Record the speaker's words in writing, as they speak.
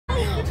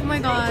Oh my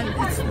god,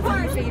 it's the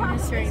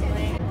famous right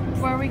lane.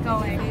 Where are we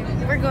going?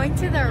 We're going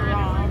to the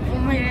ROM. Oh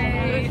my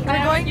god.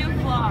 We're going to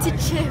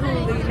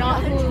Chihuly,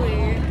 not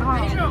Huli.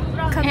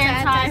 Come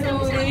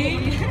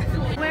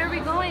Anti-Huli. Where are we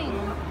going?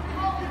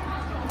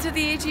 to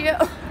the AGO.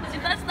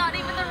 That's not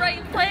even the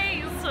right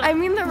place. I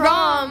mean the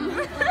ROM.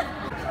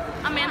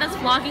 Amanda's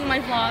vlogging my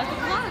vlog.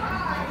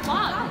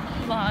 Vlog.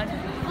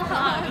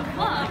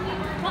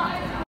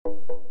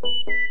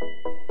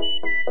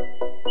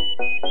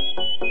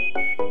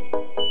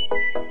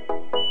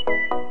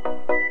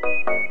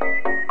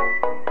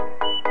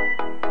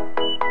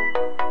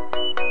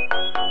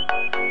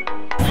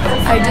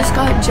 I just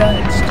got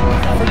judged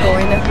for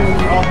going to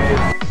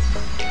Huli.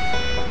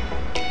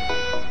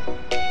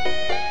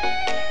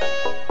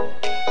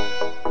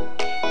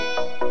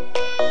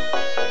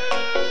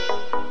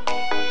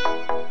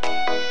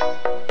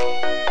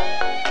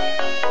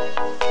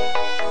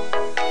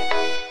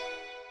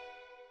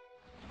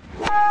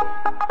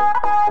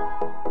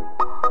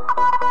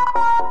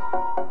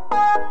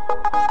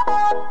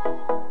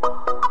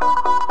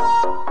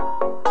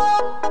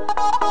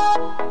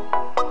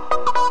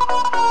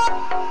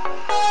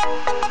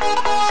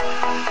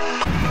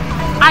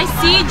 I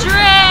see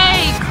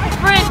Drake!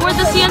 Frick, where'd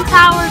the CN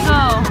Tower go?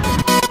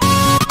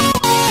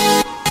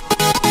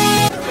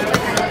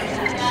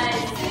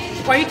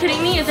 Are you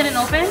kidding me? Isn't it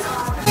open?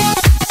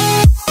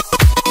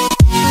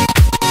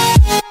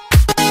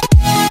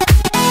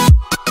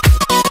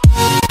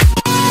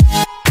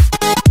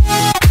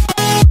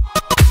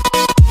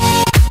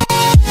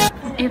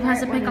 Abe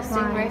has a pickup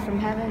line. Right from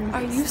heaven.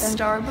 Are you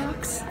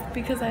Starbucks?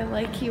 Because I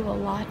like you a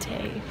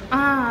latte.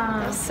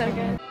 Ah. That's so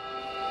good.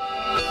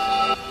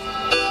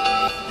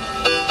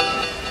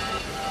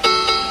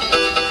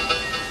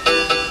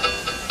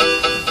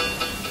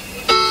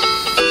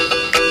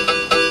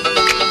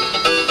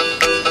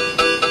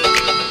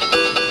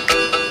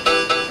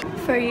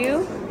 For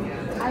you,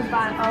 I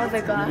bought all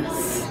the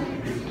glass.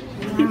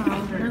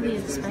 Wow, really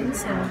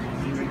expensive.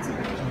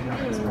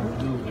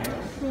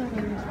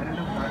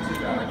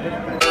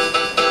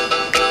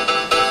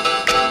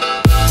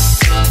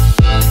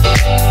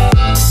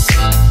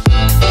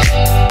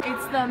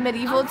 It's the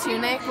medieval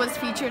tunic was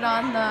featured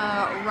on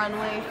the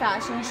runway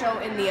fashion show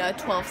in the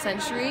 12th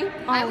century.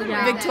 Oh,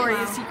 yeah.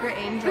 Victoria's Secret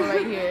angel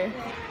right here.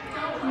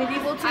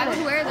 Medieval tunic. I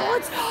would wear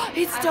this. Oh,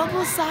 it's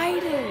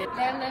double-sided.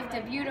 There lived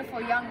a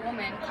beautiful young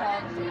woman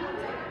called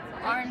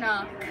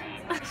Arnak.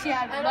 She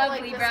had I don't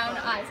lovely like this brown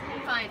one. eyes.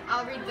 Fine,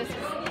 I'll read this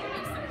one.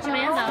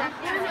 Amanda,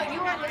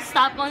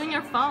 stop on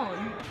your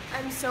phone.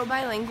 I'm so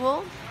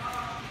bilingual.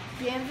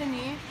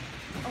 Bienvenue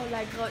au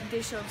la grotte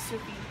des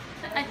chauves-souris.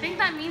 I think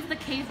that means the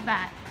cave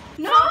bat.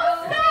 No,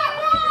 it's not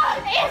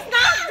one! It's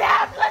not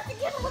that! Let's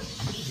get a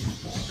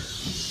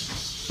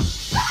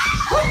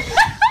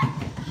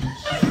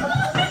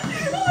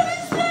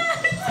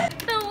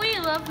The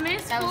wheel of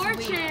That was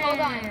misfortune. weak. Hold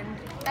on.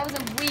 That was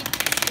a weak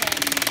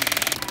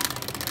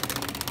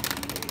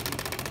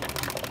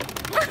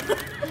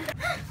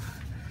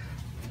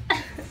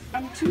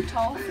I'm too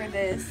tall for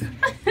this.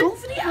 Go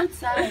for the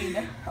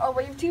outside. I'll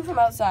wave to you from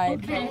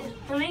outside. Okay,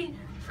 let me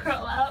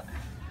curl up.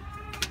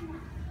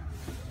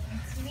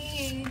 It's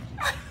me.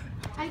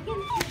 I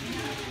can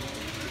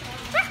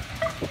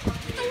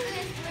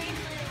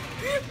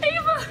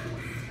Ava.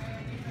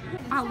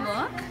 A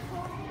look?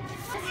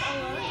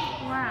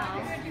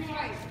 Wow.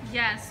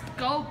 Yes,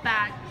 go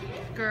back,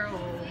 girl.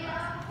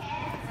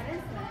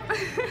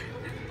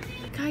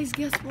 Guys,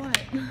 guess what?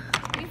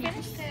 We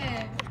finished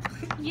it.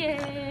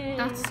 Yay.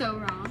 That's so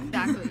wrong.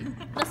 Exactly.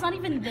 That's not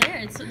even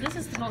there. This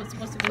is supposed to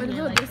be What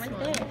here, about like, this right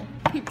one? there.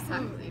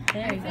 Exactly.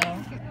 There you go.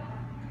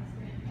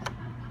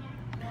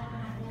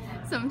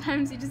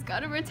 Sometimes you just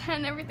gotta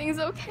pretend everything's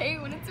okay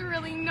when it's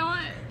really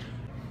not.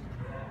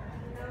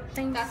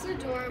 Thanks. That's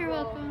adorable. You're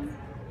welcome.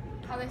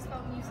 How they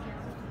spell music.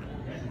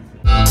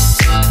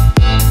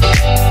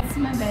 It's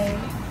my babe.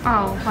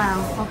 Oh, wow.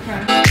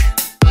 Okay.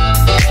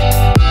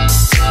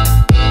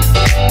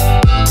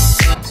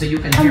 So you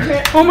can hear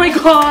it. Oh my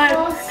god!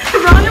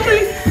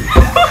 Randomly!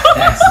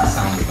 That's the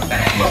sound of a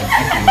vacuum.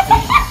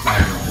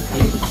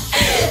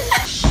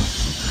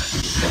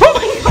 Oh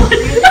my god!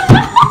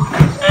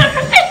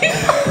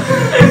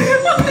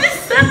 What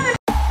is that?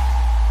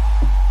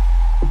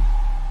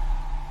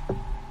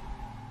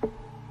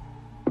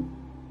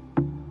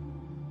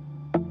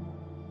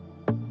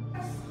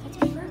 That's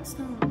my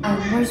birdstone.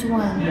 Where's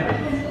one?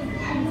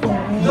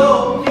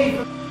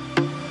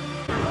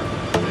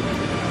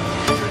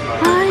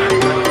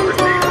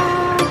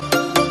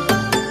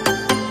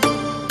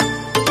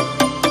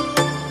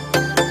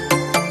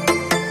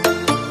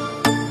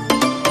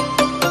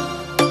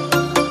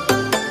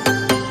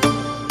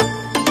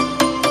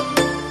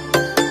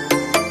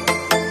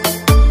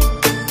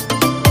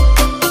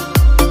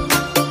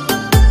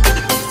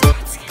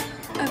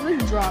 I've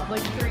like dropped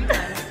like 3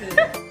 times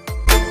today.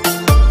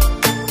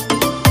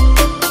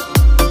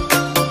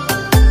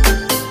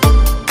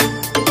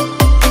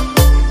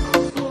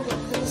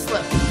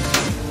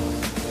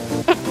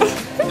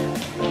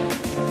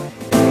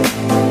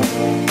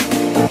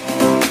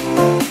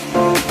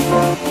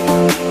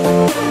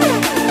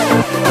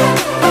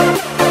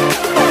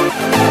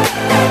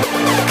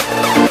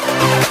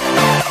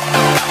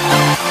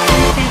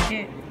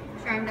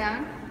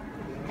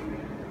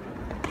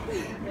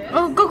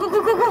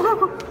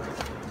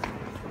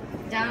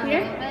 Down a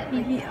Here?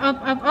 little bit. Up,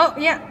 up. Oh,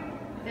 yeah.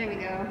 There we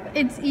go.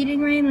 It's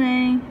eating Ray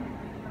Lay.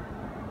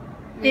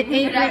 It Move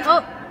ate it Ray.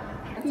 up.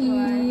 Oh.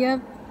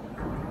 Yep.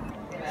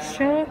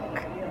 Shook.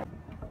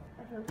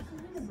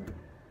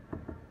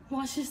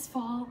 Watch this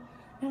fall,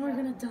 and we're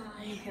gonna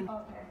die.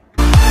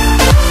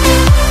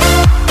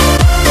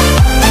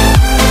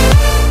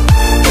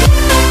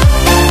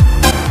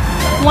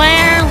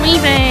 We're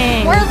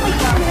leaving.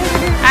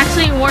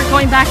 Actually, we're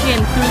going back in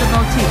through the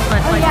boutique,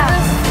 but like,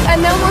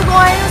 And then we're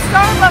going to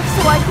Starbucks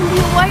so I can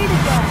be white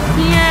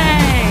again.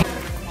 yay!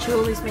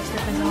 Julie's makes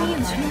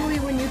different. Truly,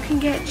 when you can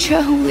get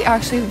Chihuly,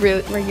 actually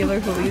regular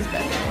Hooli's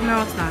better.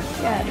 No, it's not.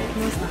 Yeah, it is.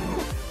 No, it's not.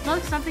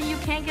 Look, something you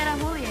can't get at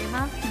Holy,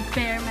 Ava.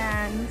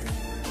 Bearman.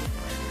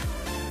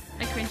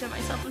 I cringe at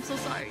myself. I'm so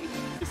sorry.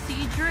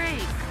 See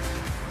Drake.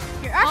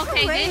 You're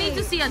actually Okay, they need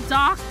to see a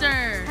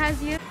doctor.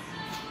 Has you?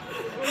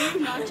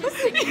 Not just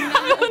singing.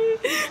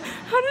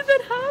 How did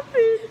that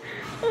happen?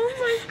 Oh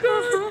my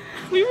god.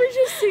 We were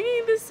just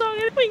singing this song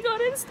and we got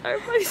in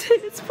Starbucks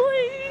and it's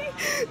playing.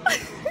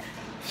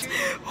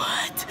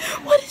 What?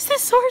 What is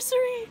this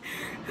sorcery?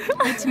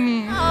 It's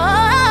me. I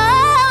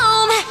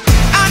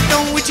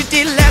know what you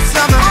did last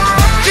summer.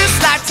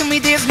 Just lie to me,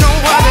 there's no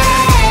other.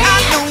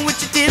 I know what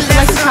you did Would you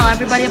like last to tell summer.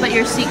 everybody about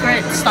your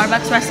secret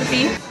Starbucks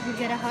recipe? You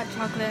get a hot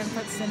chocolate and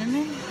put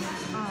cinnamon.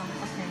 Oh,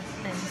 okay.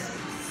 Thanks.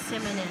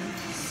 Cinnamon.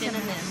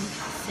 Cinnamon.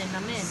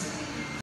 Cinnamon.